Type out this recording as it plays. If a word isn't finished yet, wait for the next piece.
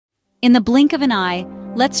In the blink of an eye,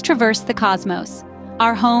 let's traverse the cosmos.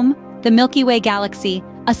 Our home, the Milky Way galaxy,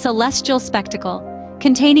 a celestial spectacle,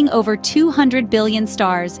 containing over 200 billion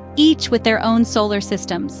stars, each with their own solar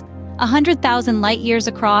systems. 100,000 light-years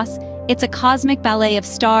across, it's a cosmic ballet of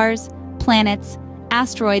stars, planets,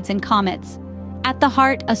 asteroids, and comets. At the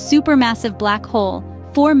heart, a supermassive black hole,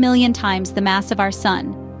 4 million times the mass of our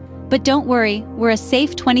Sun. But don't worry, we're a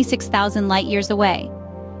safe 26,000 light-years away.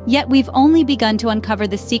 Yet we've only begun to uncover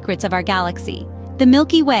the secrets of our galaxy. The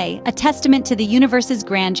Milky Way, a testament to the universe's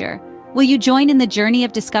grandeur. Will you join in the journey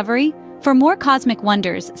of discovery? For more cosmic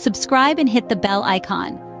wonders, subscribe and hit the bell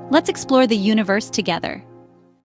icon. Let's explore the universe together.